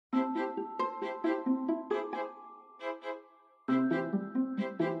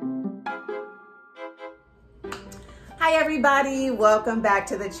Hi everybody, welcome back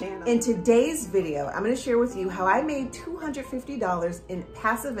to the channel. In today's video, I'm going to share with you how I made $250 in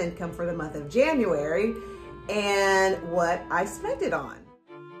passive income for the month of January and what I spent it on.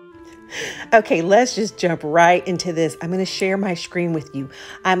 Okay, let's just jump right into this. I'm going to share my screen with you.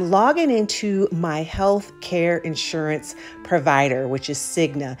 I'm logging into my health care insurance provider, which is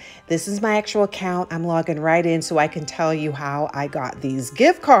Cigna. This is my actual account. I'm logging right in so I can tell you how I got these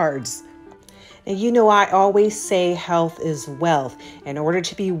gift cards. And you know, I always say health is wealth. In order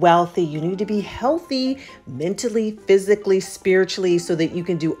to be wealthy, you need to be healthy mentally, physically, spiritually, so that you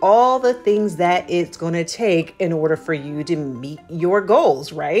can do all the things that it's going to take in order for you to meet your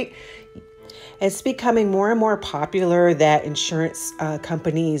goals, right? It's becoming more and more popular that insurance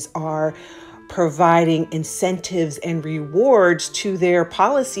companies are providing incentives and rewards to their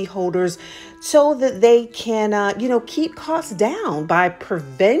policyholders so that they can, keep costs down by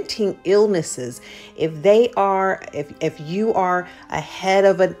preventing illnesses. If you are ahead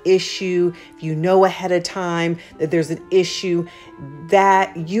of an issue, if you know ahead of time that there's an issue,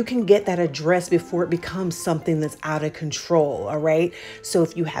 that you can get that addressed before it becomes something that's out of control. All right. So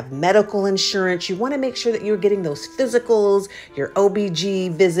if you have medical insurance, you want to make sure that you're getting those physicals, your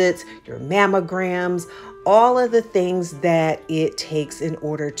OBG visits, your mammograms, all of the things that it takes in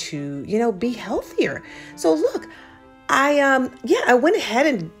order to, be healthier. So look, I went ahead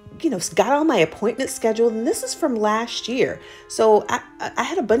and, got all my appointments scheduled, and this is from last year. So I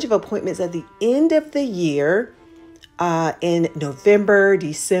had a bunch of appointments at the end of the year, in November,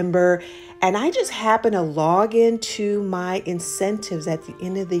 December, and I just happened to log into my incentives at the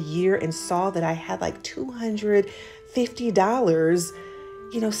end of the year and saw that I had like $250,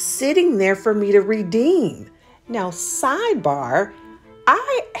 sitting there for me to redeem. Now, sidebar,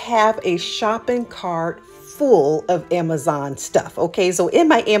 I have a shopping cart full of Amazon stuff. Okay, so in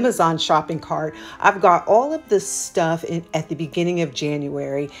my Amazon shopping cart, I've got all of this stuff at the beginning of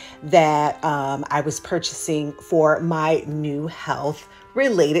January that I was purchasing for my new health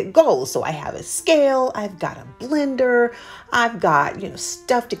related goals. So I have a scale, I've got a blender, I've got,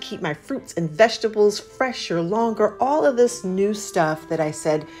 stuff to keep my fruits and vegetables fresher longer, all of this new stuff that I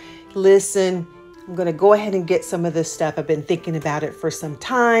said, listen, I'm going to go ahead and get some of this stuff. I've been thinking about it for some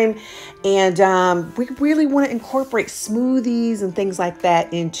time, and we really want to incorporate smoothies and things like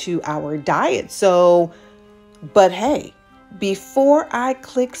that into our diet. So, but hey, before I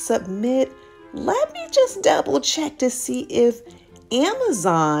click submit, let me just double check to see if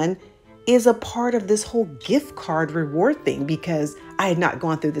Amazon is a part of this whole gift card reward thing, because I had not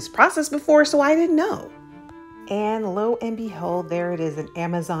gone through this process before, so I didn't know. And lo and behold, there it is, an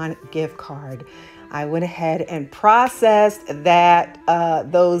Amazon gift card. I went ahead and processed that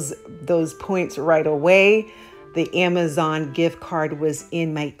those points right away. The Amazon gift card was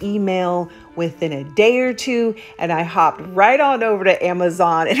in my email within a day or two, and I hopped right on over to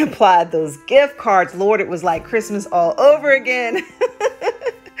Amazon and applied those gift cards. Lord, it was like Christmas all over again.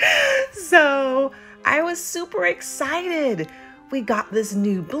 So I was super excited. We got this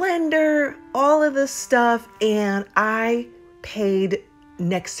new blender, all of this stuff, and I paid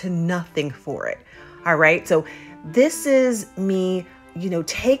next to nothing for it. All right. So this is me,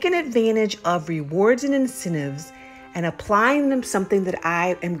 taking advantage of rewards and incentives and applying them something that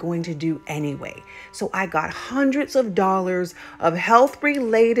I am going to do anyway. So I got hundreds of dollars of health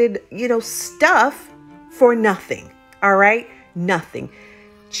related, stuff for nothing. All right. Nothing.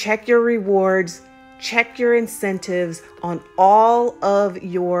 Check your rewards. Check your incentives on all of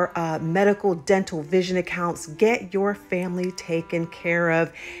your medical, dental, vision accounts. Get your family taken care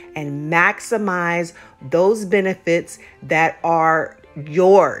of and maximize those benefits that are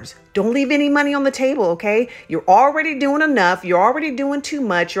yours. Don't leave any money on the table, okay? You're already doing enough. You're already doing too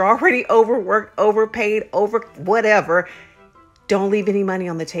much. You're already overworked, overpaid, over whatever. Don't leave any money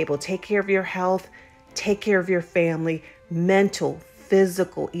on the table. Take care of your health. Take care of your family. Mental,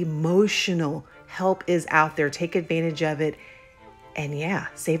 physical, emotional help is out there. Take advantage of it. And yeah,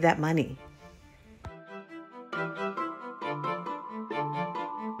 save that money.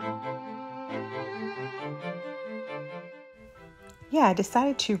 Yeah, I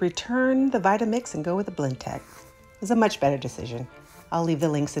decided to return the Vitamix and go with the Blend Tech. It was a much better decision. I'll leave the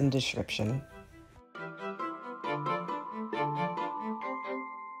links in the description.